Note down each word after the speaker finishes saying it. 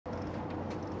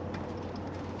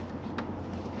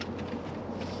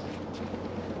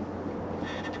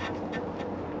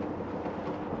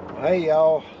Hey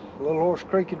y'all, Little Horse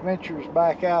Creek Adventures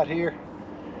back out here.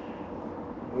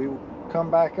 We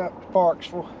come back up to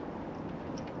Parksville.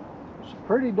 It's a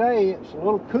pretty day. It's a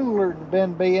little cooler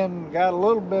than being. Got a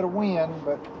little bit of wind,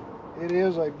 but it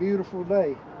is a beautiful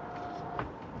day.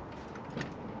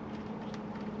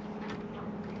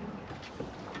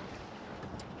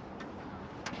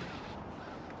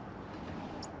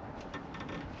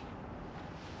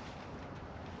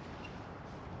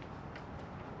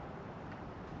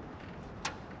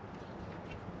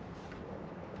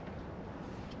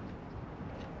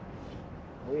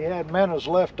 We had minnows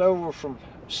left over from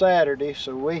Saturday,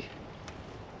 so we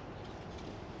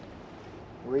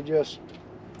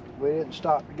didn't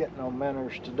stop to get no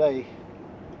minnows today.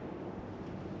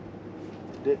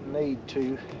 Didn't need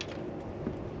to.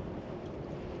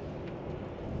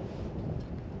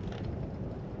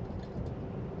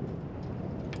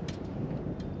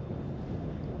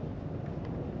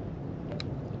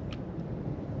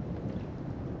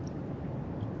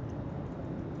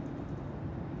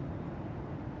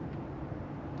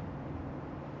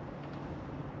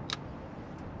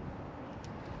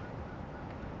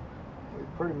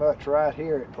 Pretty much right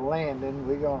here at the landing.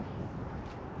 We're gonna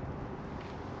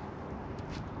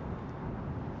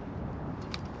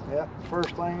first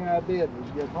thing I did was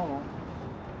get home.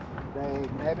 Dang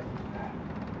nabbit.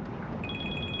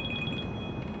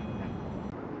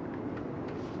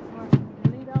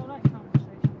 Delete all that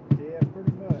conversation. Yeah,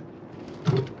 pretty much.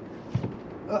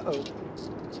 Uh-oh.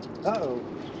 Uh-oh.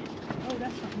 Oh,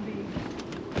 that's something big.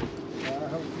 I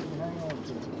hope you can hang on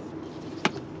to it.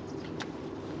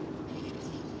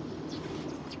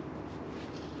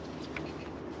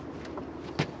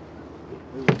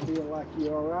 Does it feel like you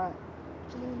all right?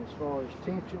 I mean, as far as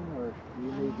tension, or do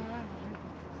you need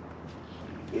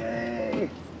to? Yay!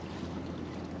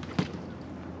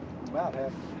 About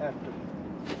have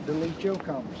to delete your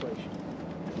conversation.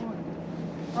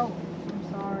 Oh, I'm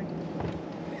sorry.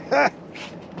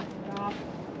 Stop.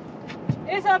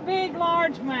 It's a big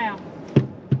largemouth.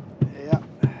 Yeah.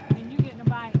 And you getting a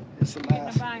bite. It's a nice. Getting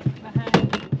a bite behind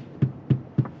you.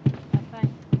 I think.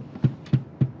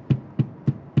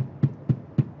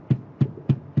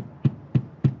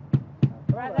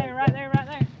 Right there, right there, right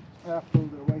there. I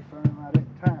pulled it away from him. I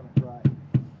didn't time it right.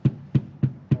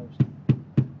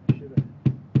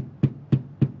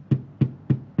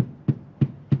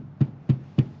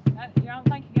 You don't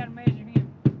think you got to measure him?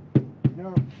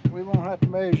 No, we won't have to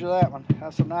measure that one.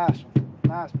 That's a nice one.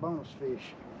 Nice bonus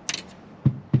fish.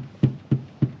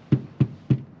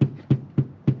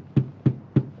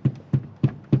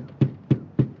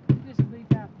 This will be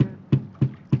about the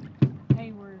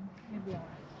A-word. It'll be all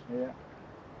right. Yeah.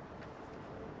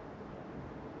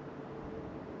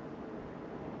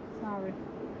 Sorry.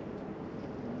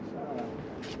 That's all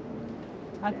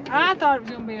right. I thought it was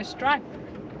going to be a striper.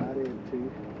 I did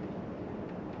too.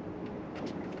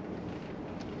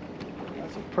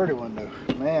 That's a pretty one though.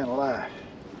 Man alive.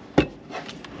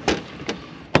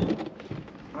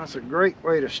 That's a great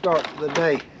way to start the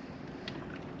day.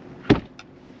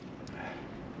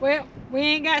 Well, we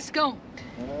ain't got skunked.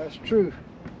 That's true.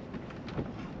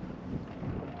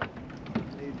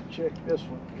 Need to check this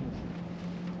one.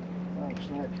 I'm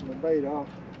snatching the bait off.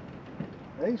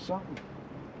 There's something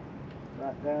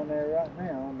right down there right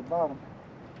now on the bottom.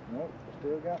 Nope,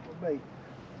 still got my bait.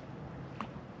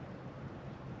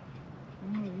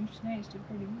 Oh, you snatched it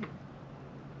pretty good.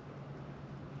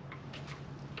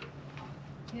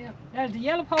 Yep, there's the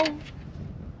yellow pole.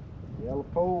 Yellow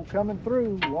pole coming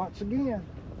through once again.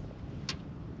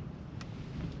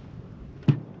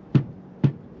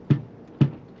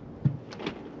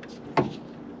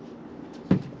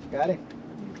 Got him?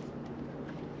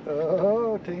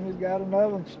 Oh, Tina's got another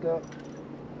one stuck.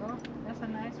 Oh, that's a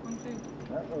nice one too.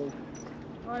 Uh-oh.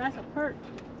 Oh, that's a perch.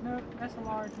 No, that's a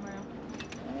largemouth.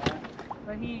 Alright.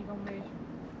 But he ain't gonna measure.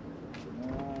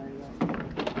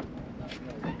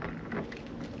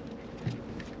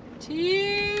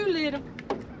 Too little.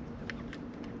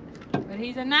 But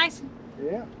he's a nice one.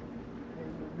 Yeah.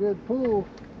 He's a good pull.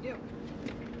 Yep.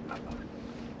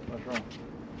 What's wrong?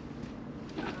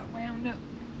 I wound up.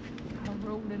 I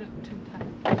rolled it up too tight.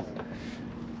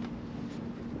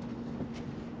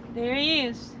 There he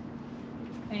is.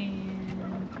 And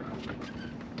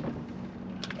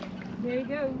there he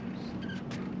goes.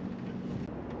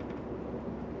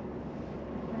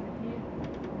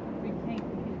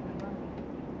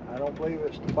 I don't believe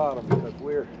it's the bottom because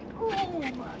we're... Oh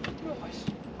my gosh.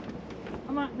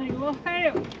 I might need a little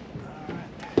help.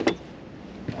 Alright.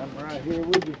 I'm right here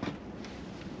with you.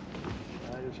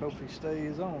 I just hope he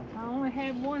stays on. I only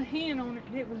had one hen on it.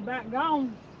 It was about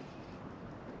gone.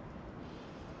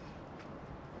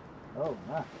 Oh,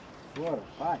 nice. What a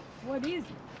fight. What is it?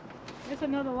 It's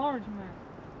another largemouth.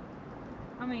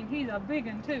 I mean, he's a big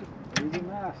one too. He's a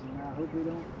nice one. I hope he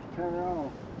don't tear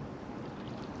off.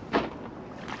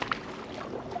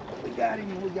 We got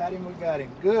him, we got him, we got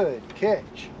him. Good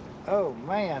catch. Oh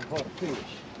man, what a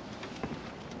fish.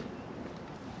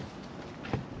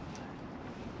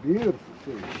 Beautiful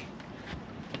fish.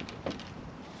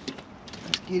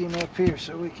 Let's get him up here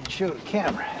so we can show the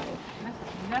camera.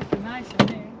 That's a nice one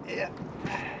there. Yeah.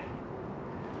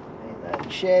 Ain't nothing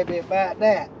shabby about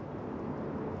that.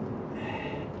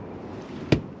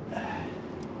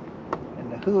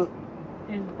 And the hook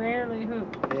is barely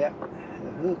hooked. Yeah,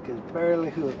 the hook is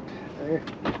barely hooked. There.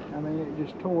 I mean, it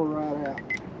just tore right out.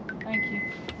 Thank you.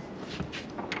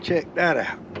 Check that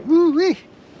out. Woo-wee.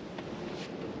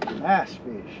 Nice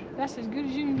fish. That's as good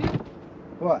as you can do.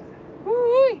 What?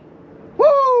 Woo-wee.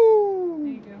 Woo!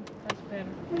 There you go. That's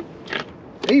better.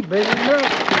 He big enough.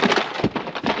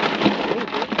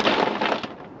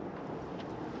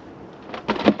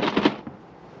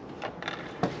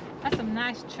 That's some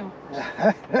nice chunks.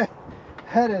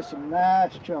 That is some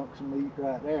nice chunks of meat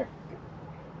right there.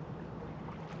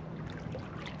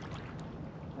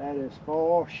 That is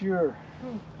for sure.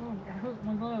 Oh, I hooked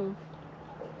my glove.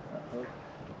 Uh-oh.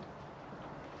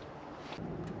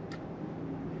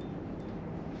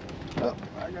 Oh,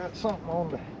 I got something on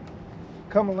the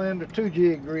Cumberlander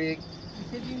 2-jig rig. You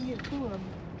said you can get 2 of them.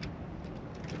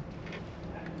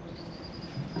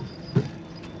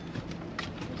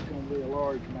 It's going to be a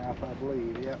largemouth, I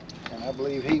believe, yep. And I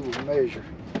believe he will measure.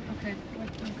 Okay,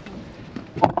 what's one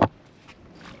called?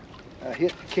 I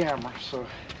hit the camera, so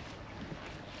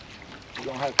we're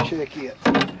going to have to check it.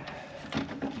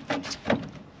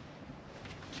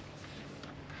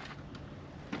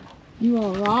 You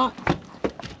all right?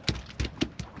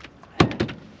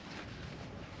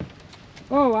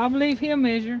 Oh, I believe he'll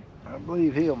measure. I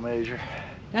believe he'll measure.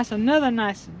 That's another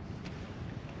nice one.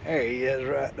 There he is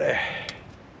right there.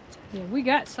 Yeah, we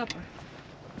got supper.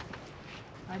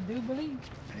 I do believe.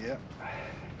 Yep.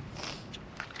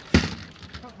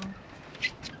 Uh-oh.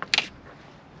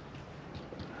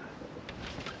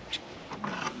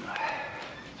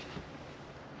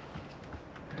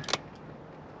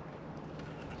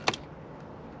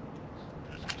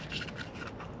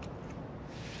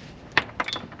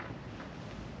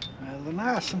 That's a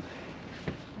nice one.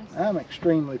 I'm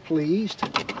extremely pleased. Now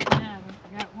I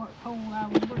forgot what hole I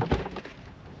was looking at.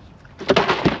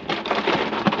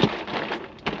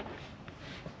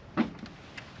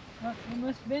 Oh, it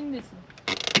must have been this one.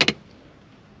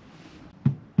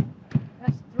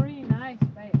 That's 3 nice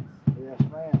bass. Yes,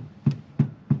 ma'am.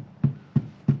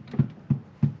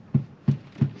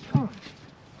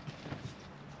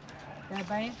 That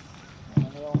bass? I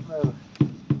don't know.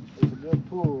 It's a good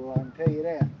pull, I can tell you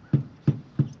that.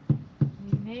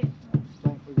 Need net? I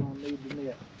think we're going to need the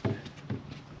net.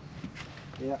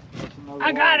 Yeah, that's another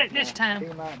I got large it this one. time.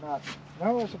 He might not.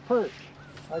 No, it's a perch.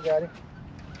 I got him.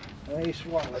 And he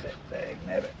swallowed it. Dang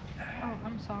nabbit. Oh,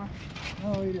 I'm sorry.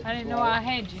 No, he didn't. I didn't know swallow I it.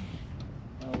 had you.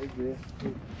 No, we're good.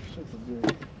 We're super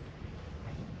good.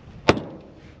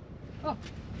 Oh,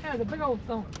 there's a big old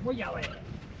thump. Where y'all at?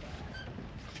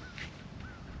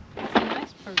 That's a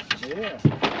nice perch. Yeah.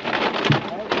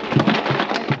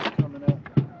 Coming up.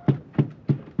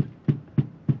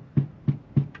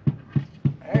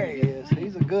 There he is.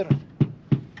 He's a good one.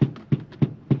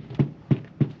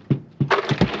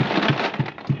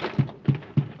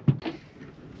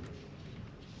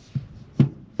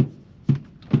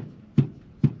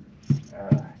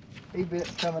 He bit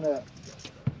coming up.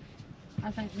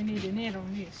 I think we need a net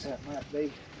on this. That might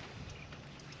be.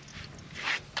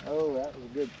 Oh, that was a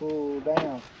good pull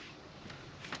down.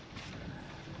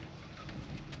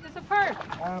 It's a perch.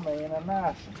 I mean, a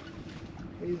nice one.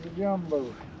 He's a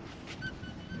jumbo.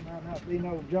 He might not be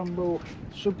no jumbo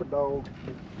super dog,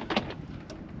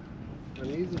 but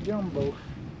he's a jumbo.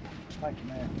 Thank you,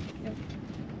 man. Yep.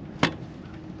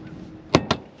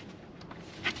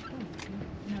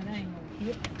 No, that ain't no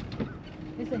hit.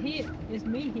 It's a hit. It's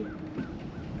me hit.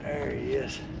 There he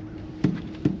is.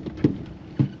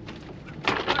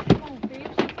 Come on, fish.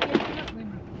 Let's get it up with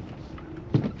me.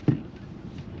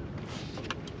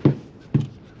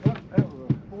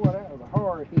 Well, that was a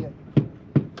hard hit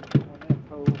on that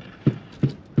pole.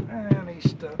 And he's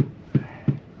stuck.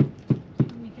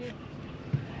 You hit.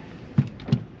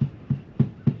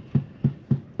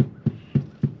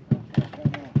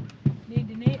 Need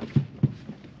the net.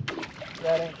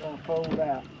 That ain't gonna fold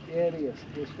out. Yeah, it is.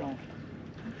 It's gonna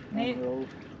Net. unroll.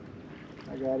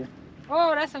 I got him.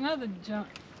 Oh, that's another jump.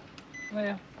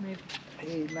 Well, maybe.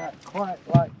 He's not quite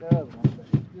like the other one, but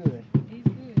he's good. He's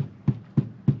good.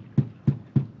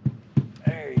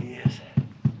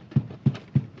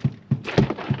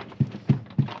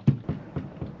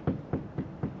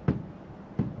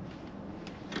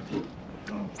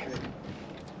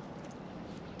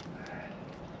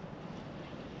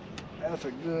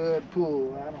 that's a good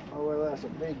pull. I don't know whether that's a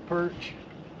big perch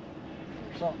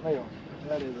or something else.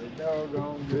 That is a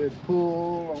doggone good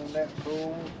pull on that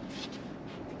pole.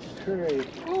 Crazy.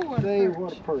 Ooh, what a See perch.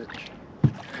 what a perch.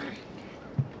 Did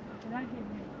I get you?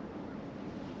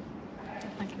 I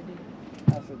think I did.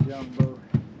 That's a jumbo.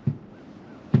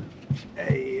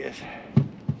 Yes.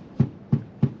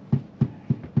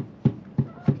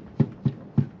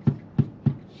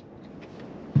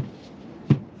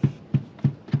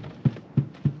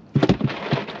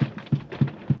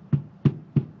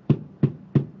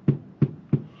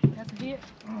 That's a hit.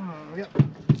 Yep.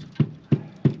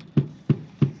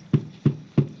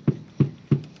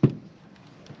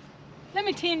 Let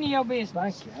me tend to your business.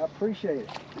 Thank you. I appreciate it.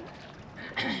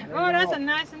 Oh, that's a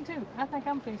nice one too. I think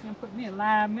I'm fixing to put me a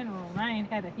live mineral. I ain't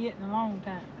had a hit in a long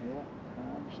time. Yeah, I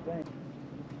understand.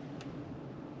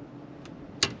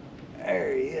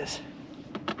 There he is.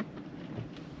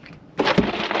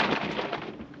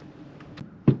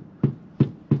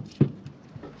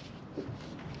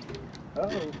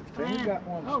 Uh-oh, Penny got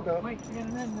one Oh, stuck. wait, I got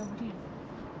another over here.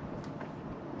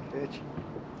 Catch it.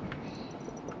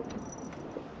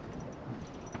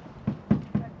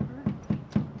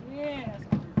 Yes.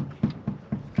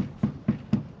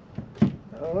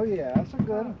 Oh yeah, that's a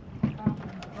good one.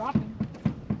 Dropping.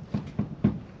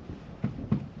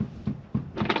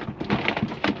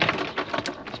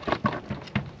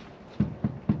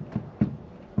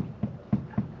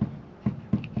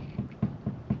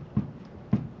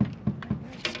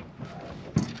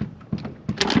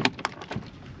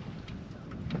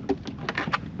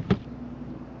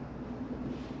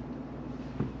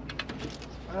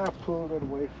 I pulled it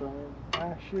away from him.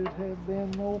 I should have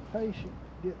been more patient.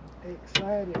 Get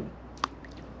excited.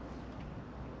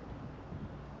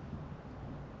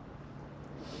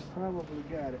 Probably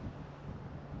got it.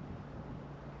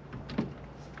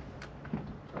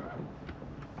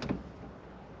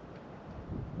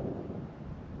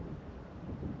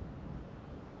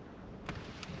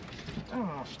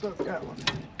 Oh, stuck that one.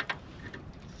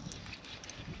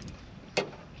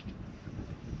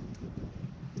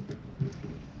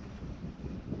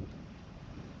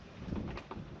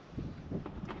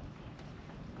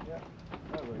 Yep,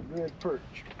 that was a good perch.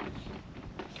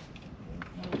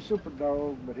 Not a super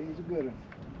dog, but he's a good one.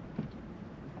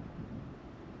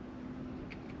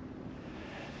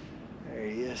 There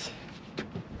he is.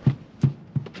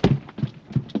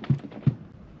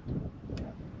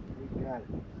 Yep, we got it.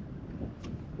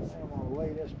 I'm going to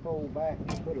lay this pole back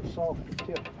and put a softer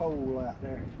tip pole out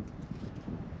there.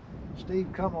 Steve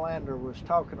Cumlander was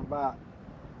talking about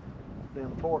the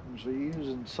importance of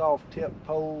using soft tip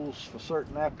poles for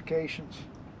certain applications.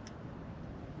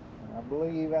 And I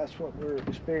believe that's what we're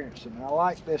experiencing. I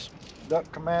like this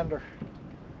Duck Commander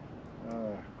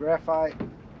graphite,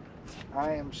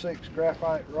 IM6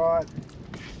 graphite rod,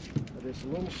 but it's a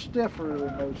little stiffer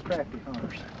than those crappy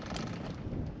hunters.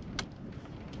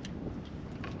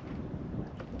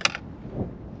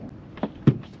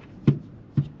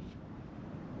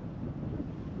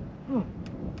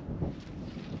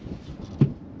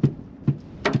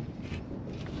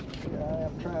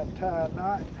 Trying to tie a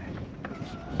knot,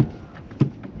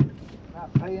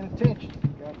 not paying attention.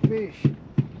 Got fish.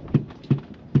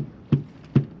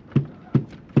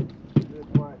 Good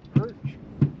white perch.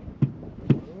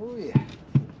 Oh yeah.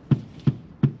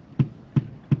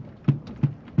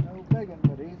 No big one,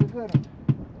 but he's a good one.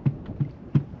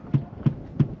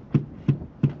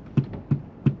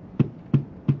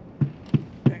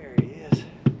 There he is.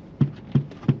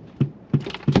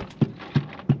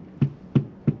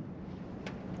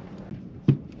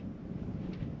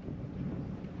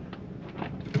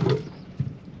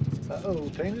 Uh-oh,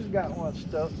 Tina's got one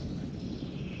stuck.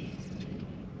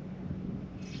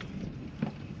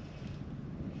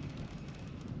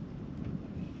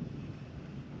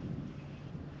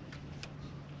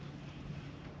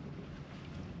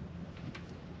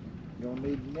 You gonna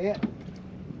need a net?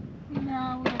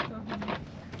 No, we'll go ahead.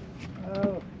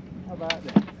 Oh, how about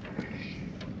that?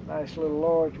 Nice little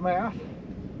large mouth.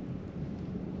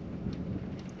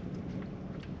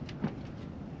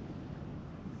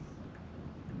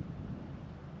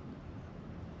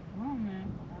 Come on, man.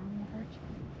 I'm gonna hurt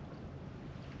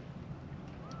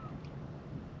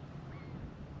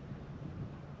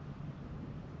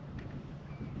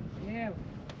you. Yeah.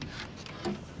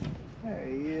 There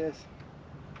he is.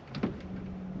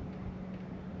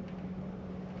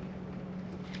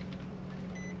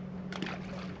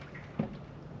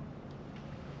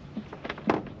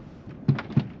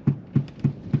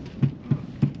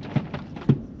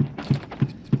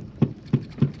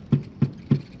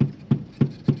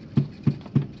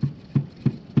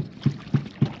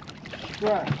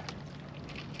 That's right.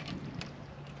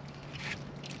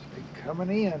 He's coming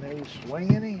in. He's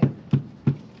swinging in.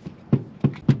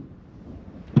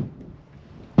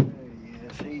 There he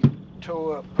is. He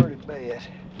tore up pretty bad.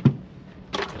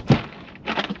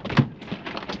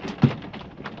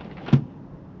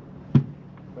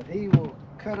 But he will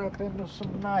cut up into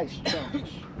some nice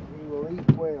chunks. He will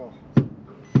eat well.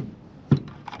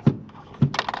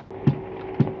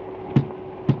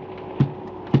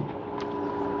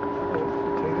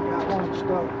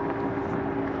 Stuck.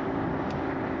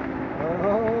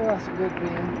 Oh, that's a good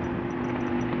bend.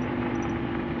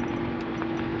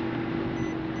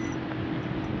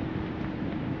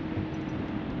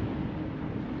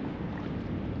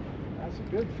 That's a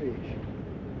good fish.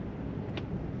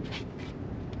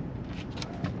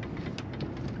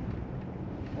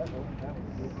 That was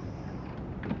good.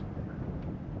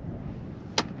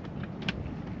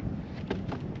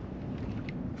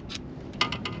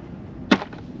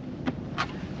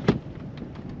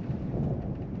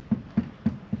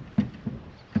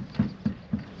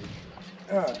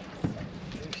 Alright,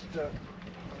 we stuck.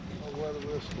 I don't know whether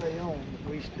we'll stay on,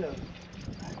 but we stuck.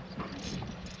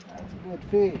 That's a good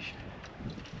fish.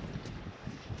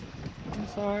 I'm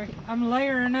sorry. I'm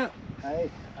layering up.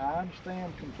 Hey, I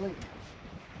understand completely.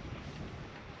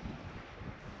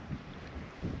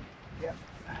 Yep.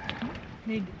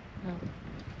 Need no.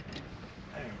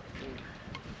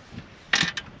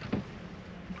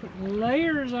 Put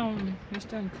layers on. Just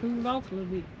done cooled off a little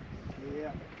bit.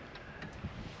 Yeah.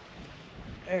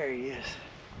 There he is.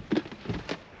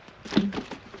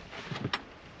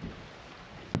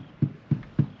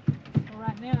 Well,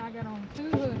 right now I got on 2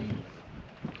 hoodies.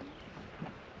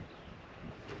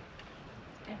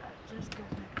 And I just got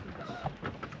that fish.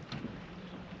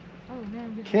 Oh, now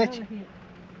I'm getting Catch another hit.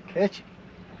 Catch it.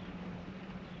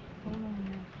 Hold on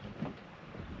now.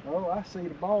 Oh, I see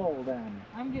the ball down there.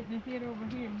 I'm getting a hit over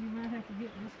here. You might have to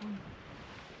get this one.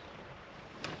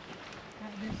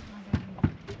 Got this one. I got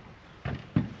it.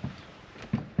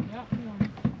 Got one.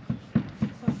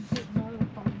 Something hitting my other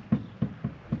phone.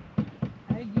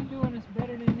 Hey, you doing this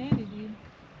better than Nanny did.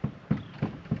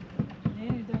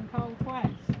 Nanny done called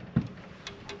twice.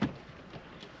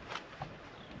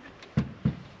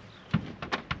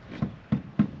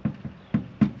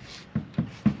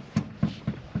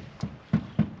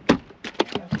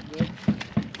 That's good.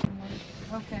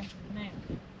 Okay, now.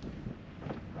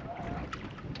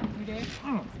 You there?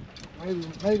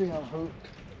 Maybe I'm hooked.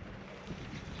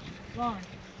 Ron.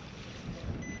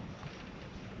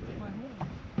 Wait, hold on.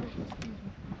 Oh, excuse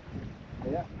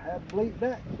me. Yeah, had to bleep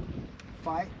that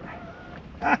fight.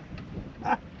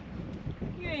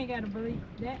 You ain't got to believe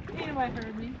that. Ain't nobody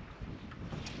heard me.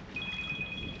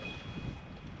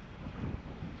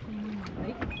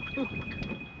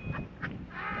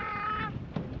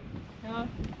 Hello?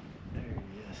 There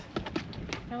he is.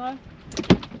 Hello?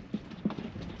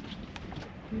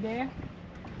 You there?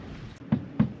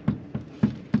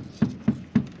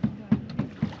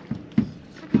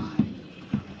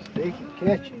 He can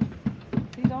catch him.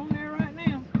 He's on there right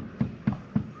now.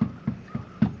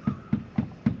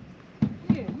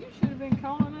 Yeah, you should have been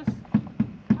calling us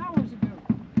hours ago.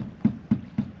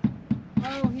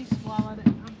 Oh, he swallowed it.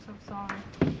 I'm so sorry.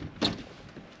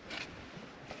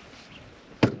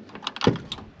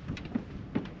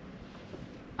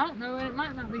 I don't know, it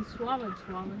might not be swallowed.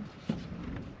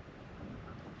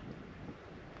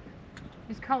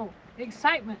 It's called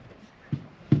excitement.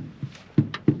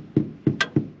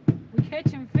 We're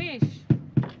catching fish.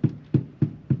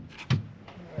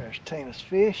 There's Tina's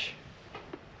fish.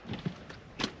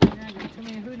 Now I got too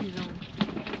many hoodies on.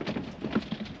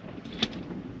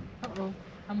 Uh-oh.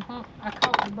 I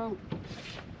caught the boat.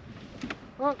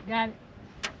 Oh, got it.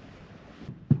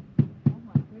 Oh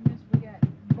my goodness, we got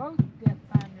both depth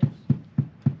finders.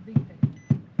 Big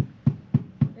fish.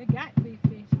 There got to be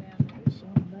fish down there. There's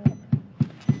something down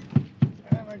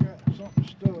there. And I got something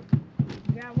stuck.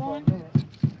 You got one? 1 minute.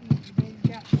 You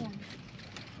got one.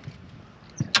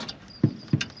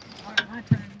 Alright, my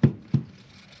turn.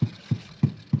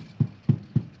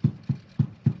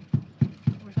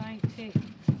 Of course, I ain't checked.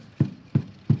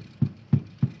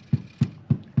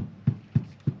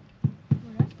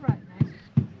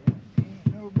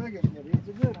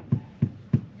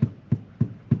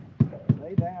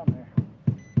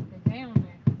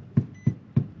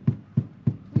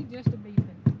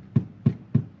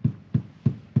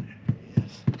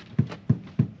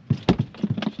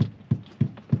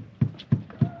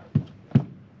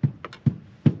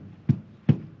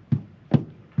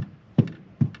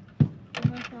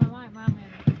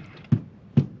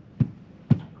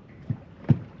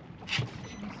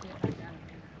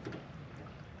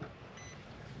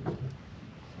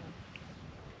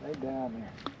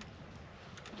 there.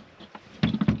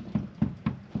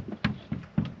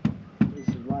 This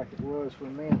is like it was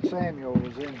when me and Samuel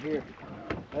was in here.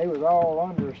 They was all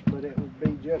under us, but it would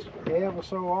be just ever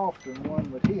so often one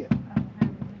would hit. I don't have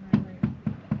a minnow there.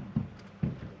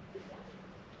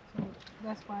 So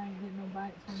that's why I ain't getting no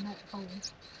bites on that pole.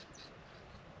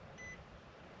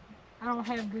 I don't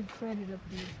have good credit up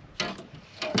here.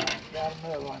 Got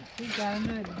another one. He's got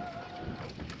another.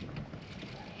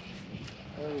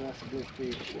 Oh, that's a good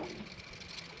fish.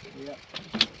 Yep.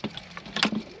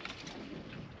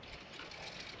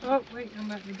 Oh, wait, I'm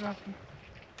about to drop him.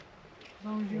 As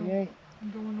long as He you ain't,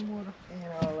 go in the water.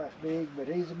 all that big, but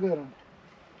he's a good one.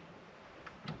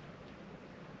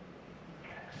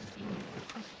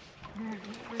 There,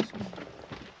 this one.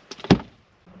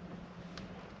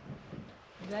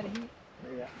 Is that a hit?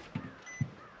 Yeah.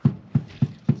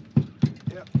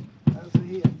 Yep, that's a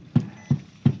hit.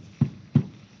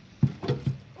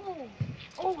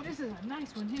 Oh, this is a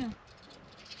nice one here.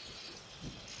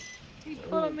 He's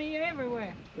pulling me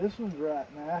everywhere. This one's right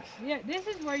nice. Yeah, this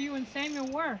is where you and Samuel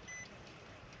were.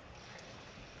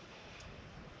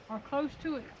 Or close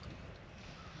to it.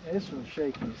 This one's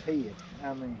shaking his head.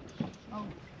 I mean, Oh,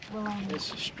 well,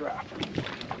 it's a striper.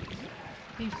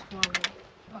 He's swallowed.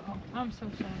 Uh-oh, I'm so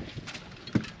sorry.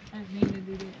 I didn't mean to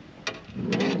do that.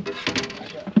 I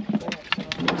got dancing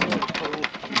on the other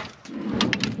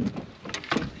pole.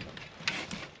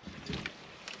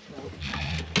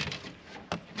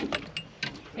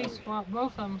 He swallowed,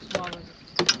 both of them swallowed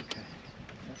it. Okay,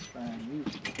 that's fine.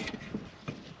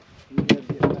 You gotta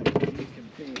get back where you can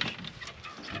fish.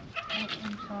 Oh,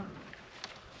 I'm sorry.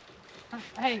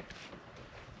 Hey,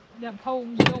 that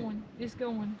pole's going. It's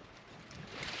going.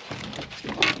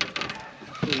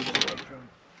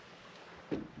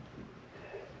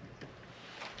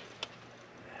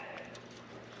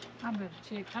 I better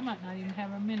check. I might not even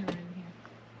have a minnow in here.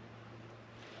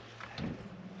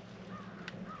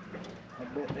 I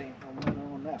bet there ain't no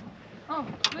minnow on that one. Oh, look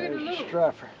at the There's a little.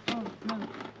 striper. Oh, no.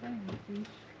 That ain't a fish.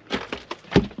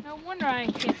 No wonder I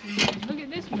ain't catching them. Look at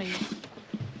this mess.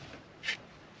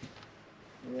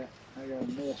 Yeah, I got a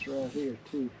mess right here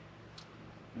too.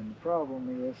 And the problem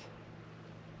is,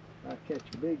 if I catch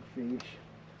a big fish,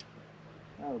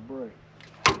 that'll break.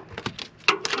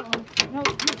 Uh-oh.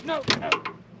 No.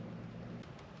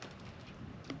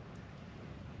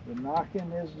 The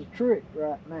knocking is the trick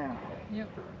right now. Yep.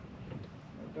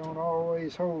 It don't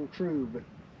always hold true, but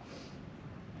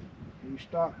you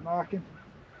stop knocking,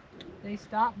 They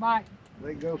stop biting.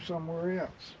 they go somewhere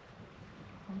else.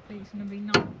 I'm fixing to be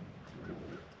knocked.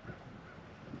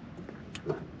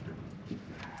 Oh,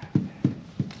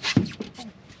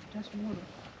 that's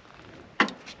water.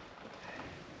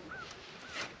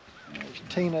 There's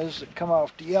Tina's that come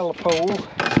off the yellow pole.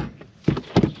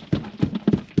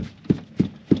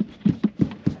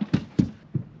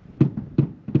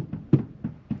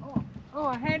 Oh,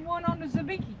 I had one on the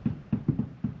Zabiki.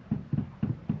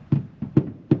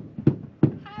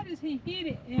 How does he hit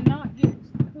it and not get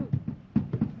hooked?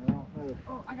 I don't know.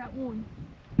 Oh, I got one.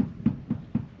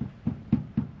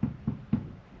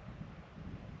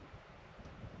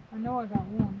 I know I got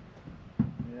one.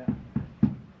 Yeah.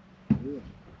 Good.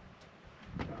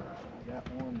 I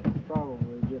got one that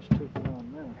probably just took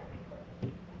one minute.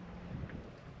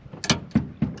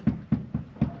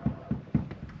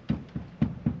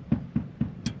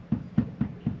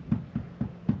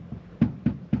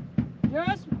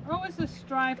 Oh, it's a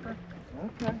striper.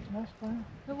 Okay, that's fine.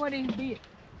 Look what he bit.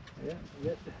 Yeah,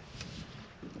 get the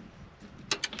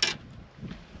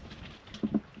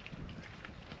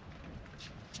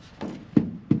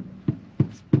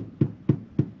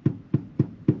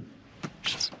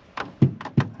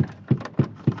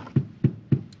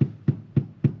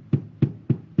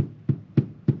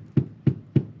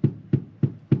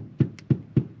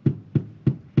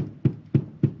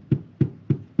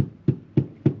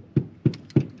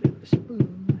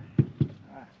spoon.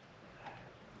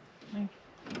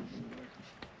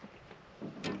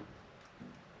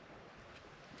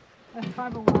 That's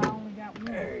probably why I only got one.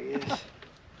 There he is.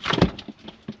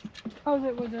 Because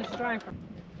it was a striper.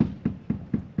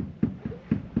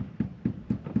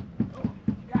 Oh,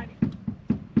 got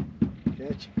it.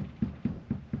 Catch him.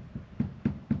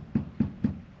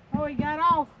 Oh, he got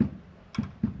off.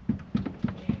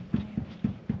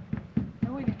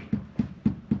 No, he didn't.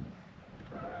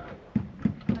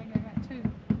 I think I got two.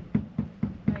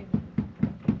 Maybe.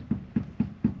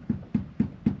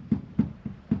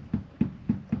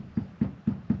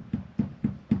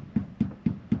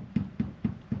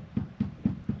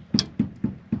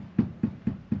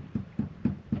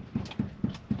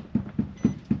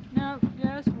 No,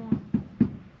 just one.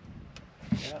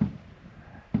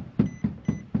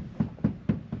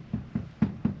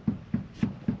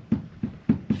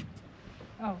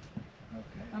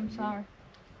 I'm sorry.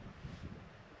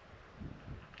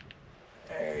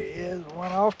 There he is,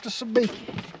 one off to Sabiki.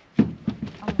 I'm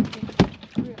gonna catch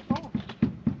 3 or 4. I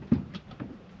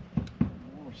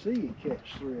want to see you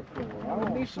catch 3 or 4. I That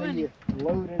would be want to see funny. you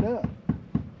load it up.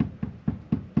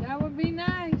 That would be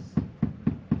nice.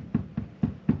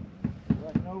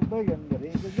 Wasn't no big one, but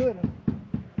he's a good one.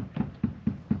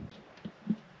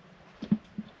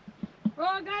 Oh,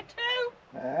 I got 2.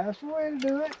 That's the way to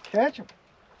do it. Catch him.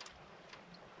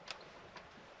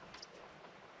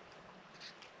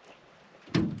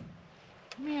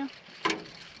 Come here.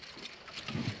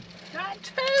 Got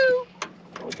 2.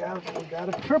 We got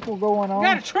a triple going on.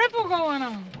 Got a triple going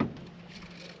on.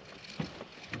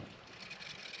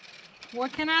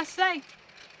 What can I say?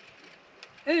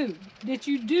 Ooh, did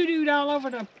you doo-dooed all over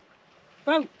the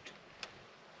boat?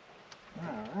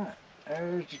 All right,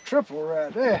 there's the triple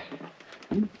right there.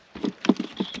 Then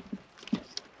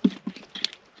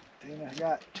I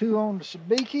got 2 on the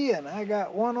Sabiki and I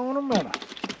got 1 on the minnow.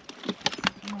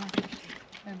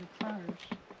 And the tires.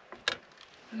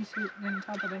 He's hitting on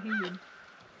top of the head.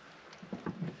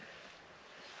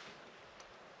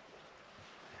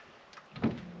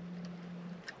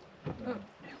 Oh,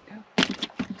 there we go.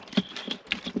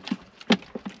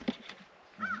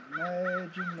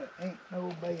 Imagine there ain't no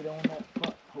bait on that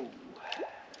front pole.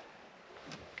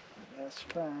 That's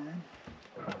fine.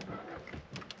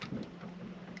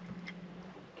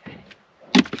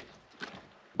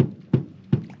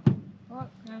 Oh,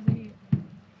 there's a hit.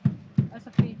 That's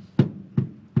a fish.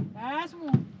 That's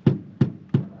 1.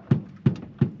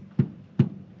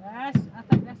 I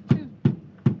think that's 2.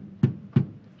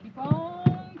 Keep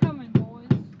on coming, boys.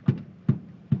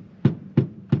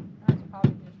 That's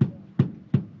probably just 1.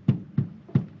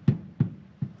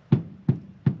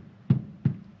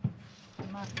 It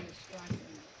might be a strike.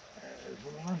 There's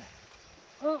 1.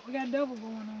 Oh, we got a double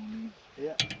going on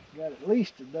Yeah, got at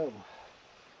least a double.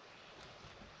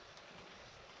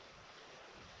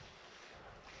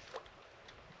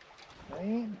 They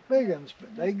ain't big ones,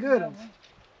 but they good ones.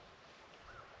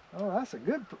 Oh, that's a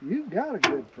good, you got a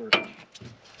good perch.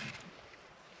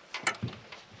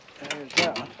 There's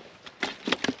that one.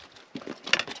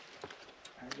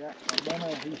 I got my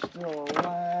minnow, he's still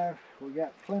alive. We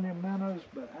got plenty of minnows,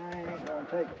 but I ain't gonna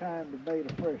take time to bait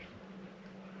a fresh one.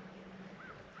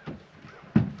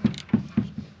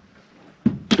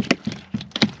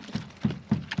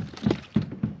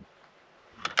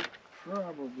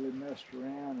 Probably messed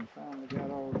around and finally got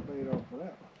all the bait off of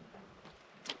that one.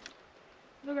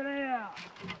 Look at that.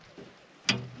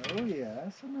 Oh yeah,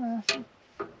 that's a nice one.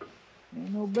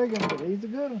 Ain't no big one, but he's a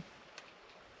good one.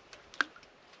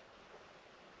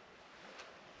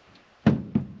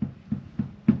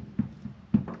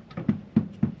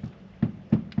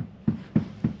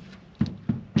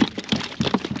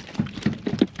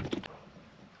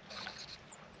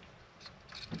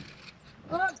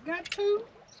 Oh, got 2.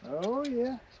 Oh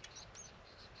yeah.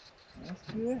 That's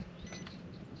good.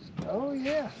 Oh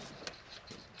yeah.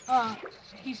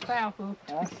 He's foul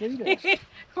hooked. I see that.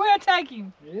 We'll take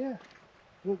him. Yeah.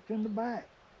 Hooked in the back.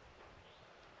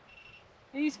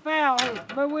 He's foul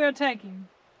hooked, but we'll take him.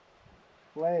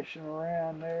 Flashing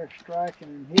around there, striking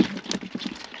and hitting.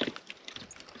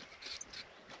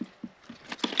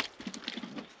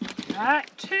 Got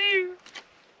 2.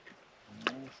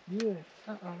 That's good.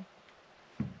 Uh-oh.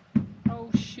 Oh,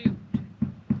 shoot.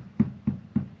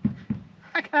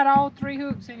 I got all 3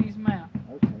 hooks in his mouth.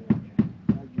 Okay.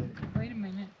 I get it. Wait a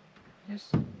minute.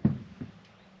 Just...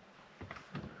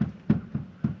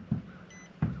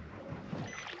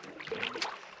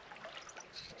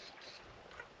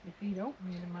 If he'd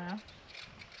open his mouth.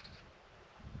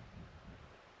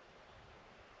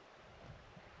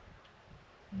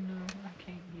 No, I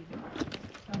can't get it.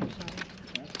 I'm sorry.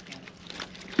 That's fine.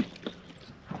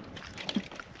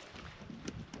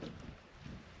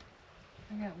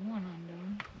 I got 1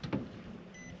 undone.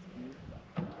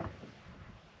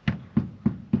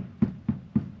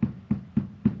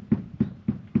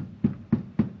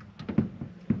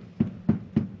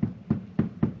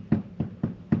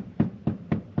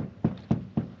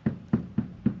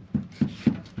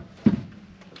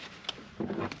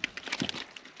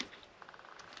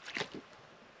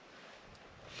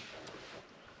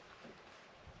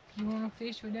 You want to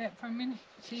fish with that for a minute?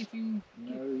 See if you can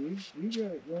get... No, you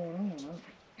got it going on, huh?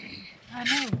 I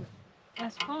know, but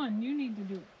that's fun. You need to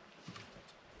do it.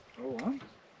 Oh,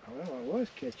 I was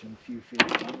catching a few fish.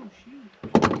 Oh, shoot.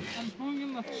 I'm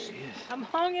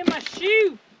hung in my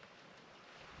shoe.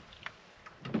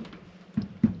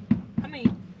 I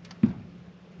mean,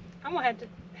 I'm going to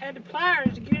have the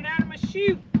pliers to get it out of my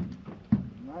shoe.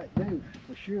 Might do,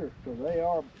 for sure, because they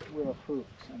are rough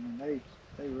hooks. I mean,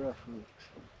 they rough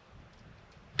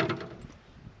hooks.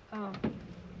 Oh.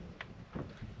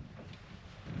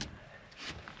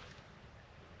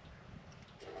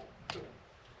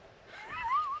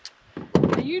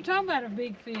 Now you talking about a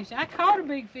big fish. I caught a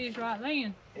big fish right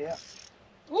then. Yeah.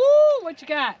 Ooh, what you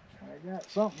got? I got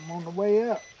something on the way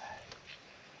up.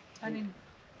 I didn't.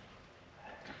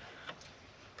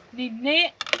 Need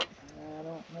net? I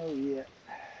don't know yet.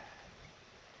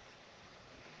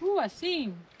 Ooh, I see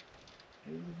him.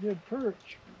 He's a good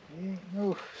perch. He ain't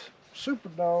no super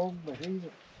dog, but He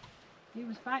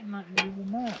was fighting like he's a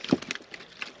nice.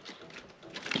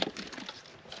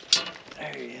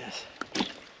 There he is.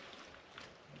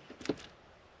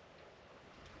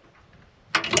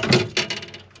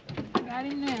 Got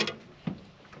him now.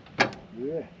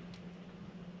 Good.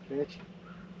 Catch him.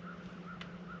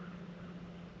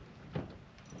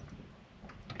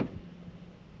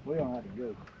 We don't have to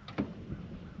go.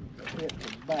 Hit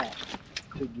the back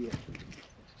to get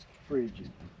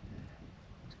frigid.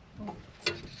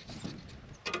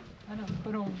 I don't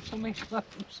put on so many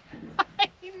clothes. I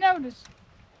didn't notice.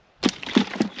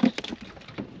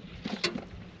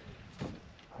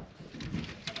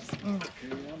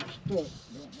 Okay, I'm stuck.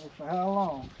 Don't know for how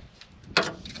long,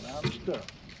 but I'm stuck.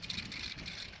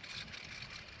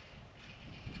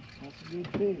 That's a good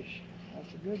fish.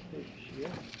 That's a good fish, yeah.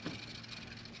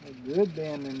 A good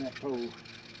bend in that pole.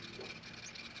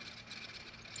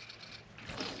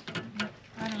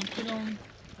 I don't put on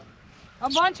a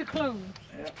bunch of clothes.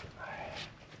 Yep.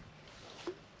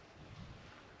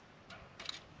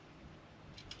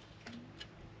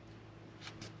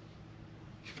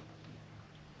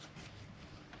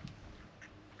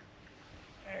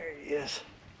 There he is.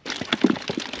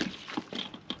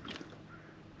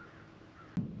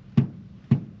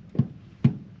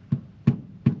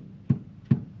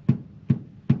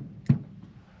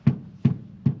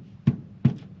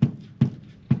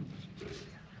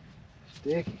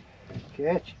 Sticky.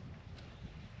 Catch.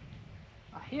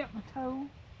 I hit my toe.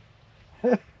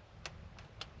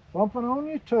 Bumping on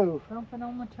your toe. Bumping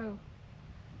on my toe.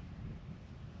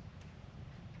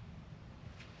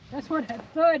 That's what that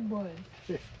thud was.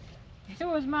 It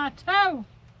was my toe.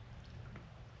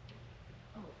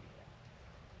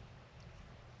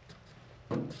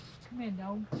 Come here,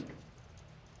 dog.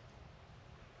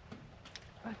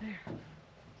 Right there.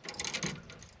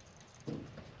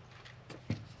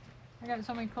 I got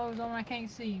so many clothes on I can't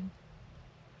see him.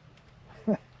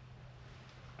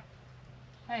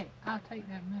 Hey, I'll take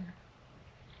that minute.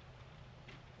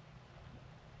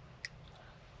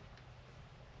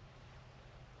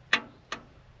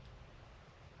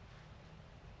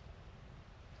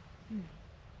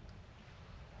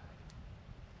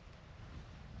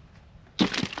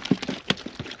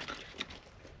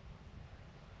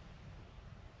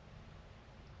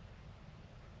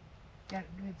 Got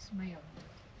a good smell.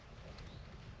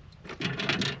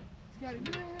 It's got a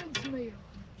good smell.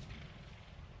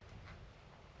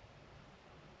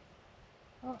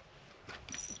 Oh.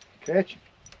 Catch him.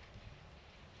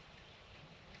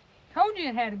 Told you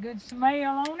it had a good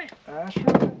smell on it. That's right.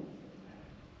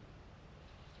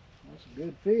 That's a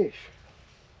good fish.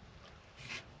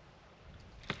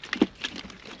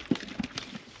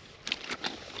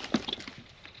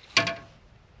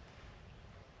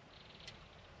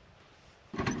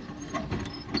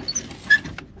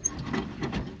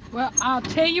 Well, I'll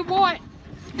tell you what.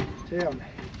 Tell me.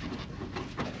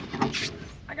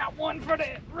 I got one for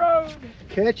the road.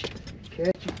 Catch him.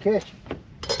 Catch him. Catch him.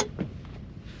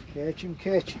 Catch him.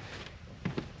 Catch him.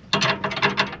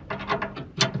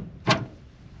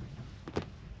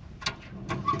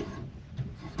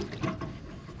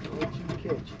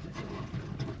 Catch him.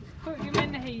 Put him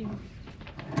in the head.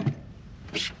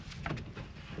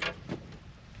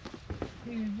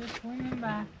 He was just swimming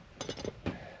by,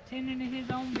 tending to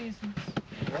his own business.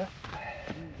 Yeah.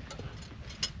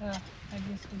 I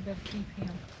guess we better keep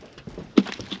him.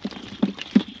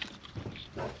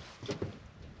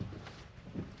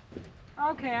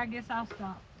 Okay, I guess I'll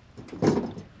stop.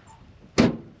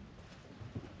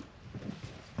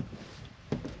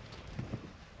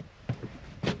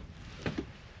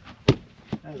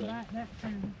 That's a Right that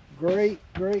time. great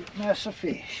mess of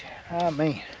fish. I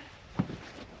mean,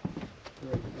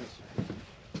 great mess of fish.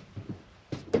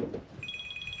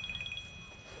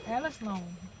 Alice Long.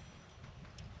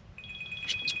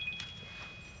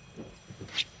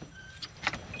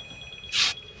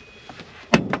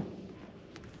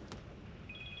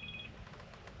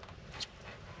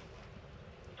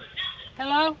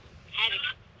 Hello?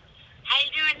 How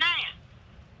you doing now?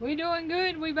 We doing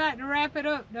good. We about to wrap it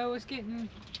up though. It's getting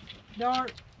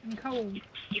dark and cold.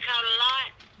 You caught a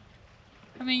lot?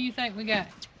 How many you think we got?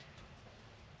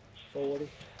 40.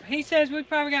 He says we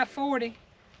probably got 40.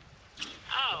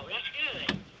 Oh, that's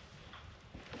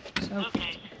good. So.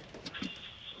 Okay.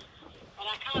 But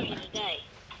I caught you today.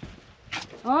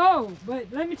 Oh, but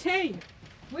let me tell you,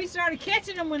 we started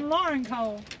catching them when Lauren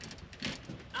called.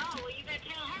 Oh, well, you better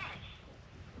tell her.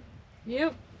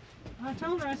 Yep. I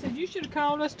told her, I said, you should have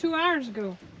called us 2 hours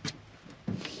ago.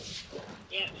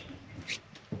 Yep.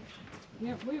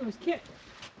 Yep, we was catching.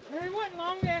 Well, it wasn't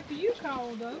long after you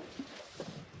called, though.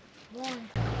 Lauren.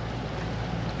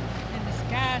 And the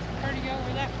sky's pretty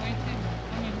over that way, too.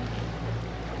 I mean,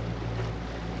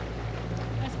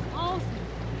 that's awesome.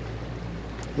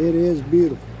 It is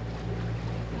beautiful.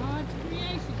 God's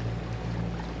creation.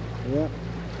 Yep.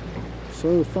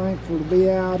 So thankful to be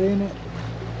out in it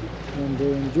and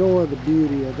to enjoy the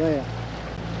beauty of that.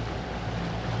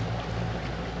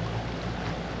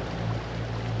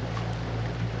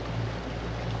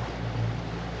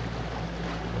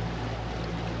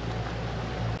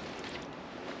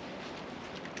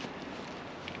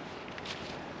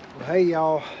 Well, hey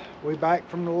y'all, we back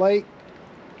from the lake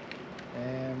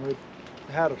and we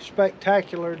had a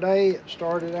spectacular day. It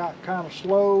started out kind of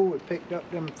slow. We picked up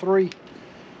them 3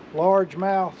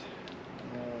 largemouth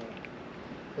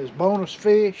as bonus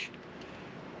fish,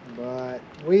 but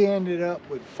we ended up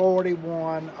with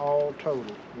 41 all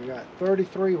total. We got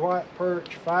 33 white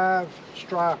perch, 5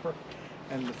 striper,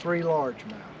 and the 3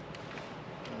 largemouth.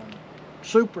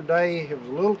 Super day. It was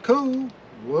a little cool,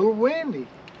 a little windy,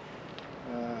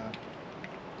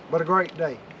 but a great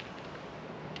day.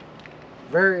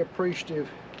 Very appreciative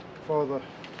for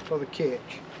the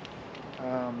catch.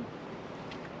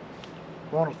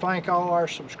 Want to thank all our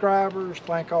subscribers,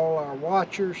 thank all our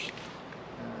watchers,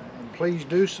 and please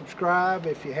do subscribe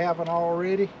if you haven't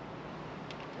already.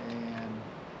 And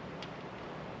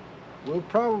we'll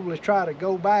probably try to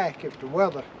go back if the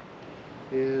weather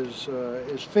is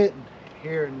fitting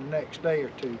here in the next day or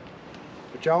two.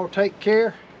 But y'all take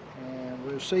care, and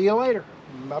we'll see you later.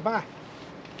 Bye-bye.